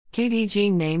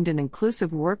KDG named an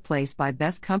inclusive workplace by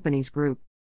Best Companies Group.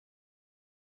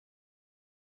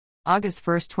 August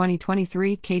 1,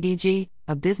 2023, KDG,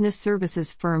 a business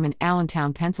services firm in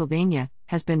Allentown, Pennsylvania,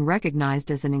 has been recognized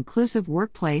as an inclusive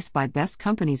workplace by Best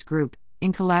Companies Group,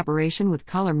 in collaboration with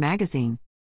Color magazine.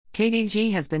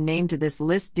 KDG has been named to this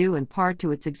list due in part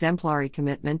to its exemplary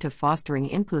commitment to fostering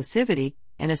inclusivity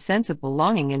and a sense of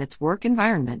belonging in its work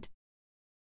environment.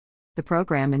 The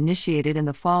program, initiated in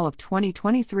the fall of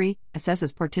 2023,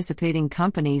 assesses participating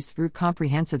companies through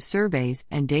comprehensive surveys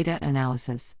and data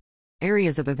analysis.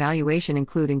 Areas of evaluation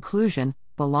include inclusion,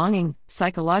 belonging,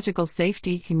 psychological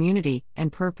safety, community,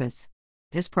 and purpose.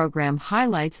 This program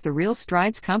highlights the real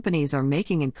strides companies are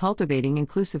making in cultivating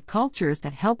inclusive cultures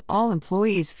that help all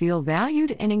employees feel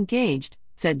valued and engaged,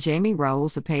 said Jamie Raul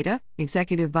Zapata,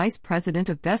 Executive Vice President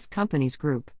of Best Companies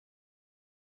Group.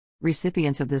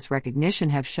 Recipients of this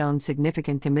recognition have shown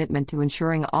significant commitment to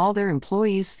ensuring all their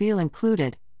employees feel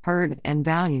included, heard, and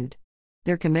valued.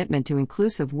 Their commitment to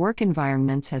inclusive work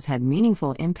environments has had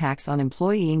meaningful impacts on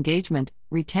employee engagement,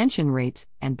 retention rates,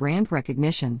 and brand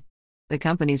recognition. The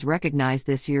companies recognized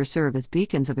this year serve as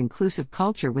beacons of inclusive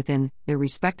culture within their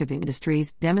respective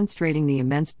industries, demonstrating the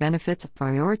immense benefits of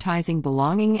prioritizing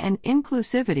belonging and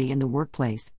inclusivity in the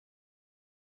workplace.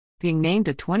 Being named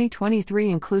a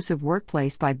 2023 Inclusive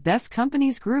Workplace by Best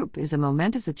Companies Group is a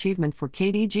momentous achievement for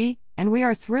KDG, and we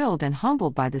are thrilled and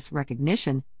humbled by this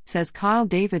recognition, says Kyle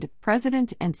David,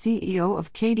 President and CEO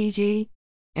of KDG.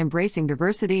 Embracing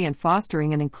diversity and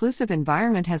fostering an inclusive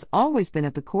environment has always been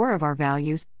at the core of our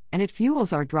values, and it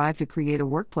fuels our drive to create a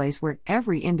workplace where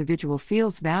every individual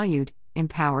feels valued,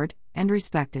 empowered, and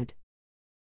respected.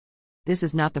 This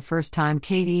is not the first time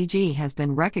KDG has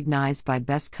been recognized by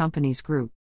Best Companies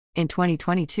Group. In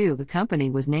 2022, the company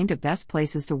was named a Best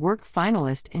Places to Work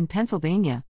finalist in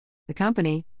Pennsylvania. The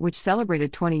company, which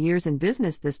celebrated 20 years in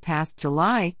business this past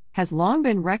July, has long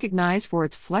been recognized for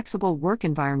its flexible work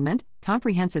environment,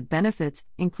 comprehensive benefits,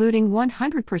 including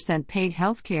 100% paid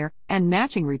healthcare and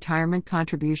matching retirement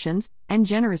contributions, and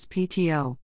generous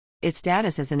PTO. Its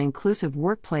status as an inclusive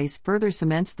workplace further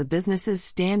cements the business's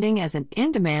standing as an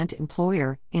in-demand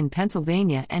employer in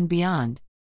Pennsylvania and beyond.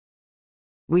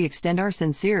 We extend our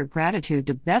sincere gratitude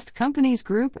to Best Companies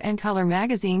Group and Color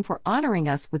magazine for honoring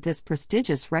us with this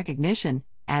prestigious recognition,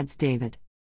 adds David.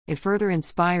 It further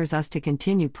inspires us to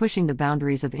continue pushing the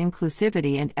boundaries of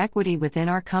inclusivity and equity within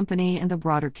our company and the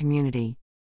broader community.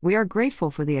 We are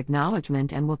grateful for the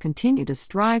acknowledgement and will continue to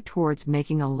strive towards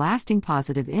making a lasting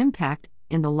positive impact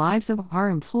in the lives of our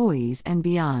employees and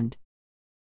beyond.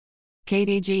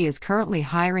 KDG is currently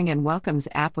hiring and welcomes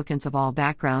applicants of all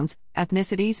backgrounds,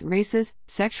 ethnicities, races,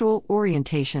 sexual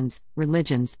orientations,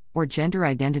 religions, or gender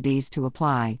identities to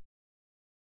apply.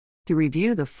 To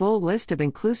review the full list of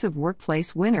inclusive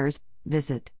workplace winners,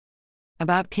 visit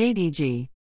About KDG.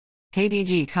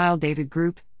 KDG Kyle David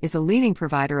Group is a leading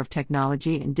provider of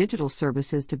technology and digital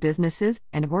services to businesses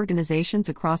and organizations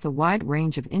across a wide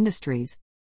range of industries.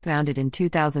 Founded in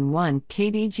 2001,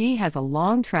 KDG has a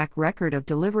long track record of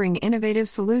delivering innovative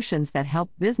solutions that help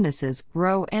businesses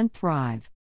grow and thrive.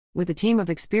 With a team of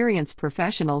experienced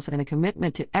professionals and a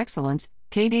commitment to excellence,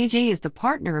 KDG is the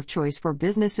partner of choice for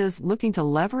businesses looking to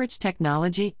leverage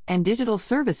technology and digital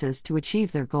services to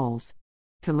achieve their goals.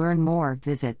 To learn more,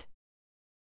 visit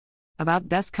About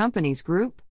Best Companies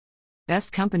Group.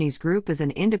 Best Companies Group is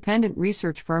an independent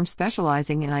research firm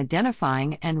specializing in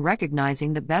identifying and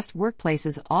recognizing the best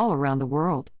workplaces all around the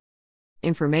world.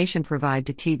 Information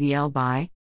provided to TBL by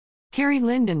Carrie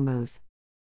Lindenmuth,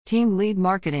 Team Lead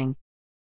Marketing,